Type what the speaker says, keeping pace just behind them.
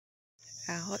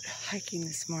Out hiking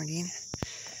this morning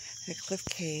at Cliff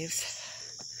Caves.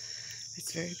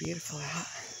 It's very beautiful out.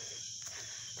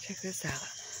 Check this out.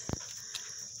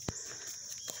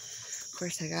 Of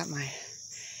course, I got my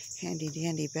handy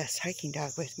dandy best hiking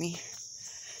dog with me.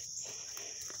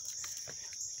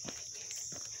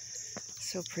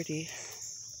 So pretty.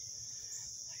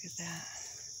 Look at that.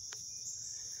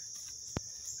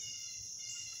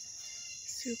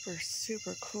 Super,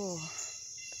 super cool.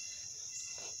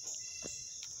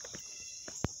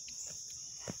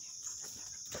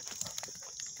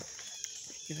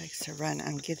 He likes to run.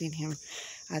 I'm getting him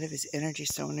out of his energy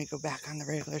so when we go back on the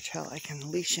regular trail, I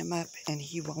can leash him up and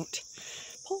he won't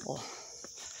pull.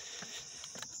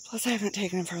 Plus, I haven't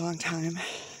taken him for a long time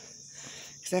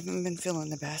because I haven't been feeling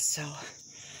the best, so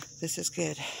this is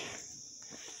good.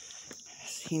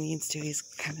 He needs to. He's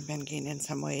kind of been gaining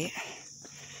some weight.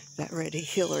 That ready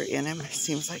healer in him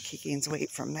seems like he gains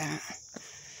weight from that.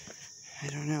 I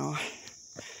don't know.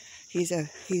 He's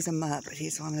a mutt, but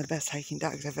he's one of the best hiking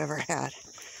dogs I've ever had.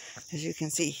 As you can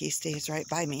see, he stays right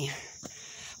by me.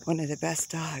 One of the best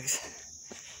dogs.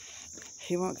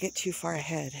 He won't get too far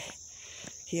ahead.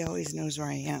 He always knows where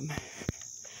I am.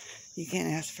 You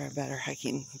can't ask for a better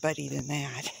hiking buddy than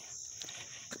that.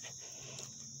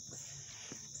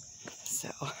 So,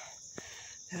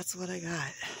 that's what I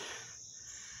got.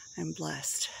 I'm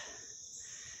blessed.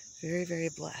 Very, very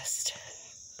blessed.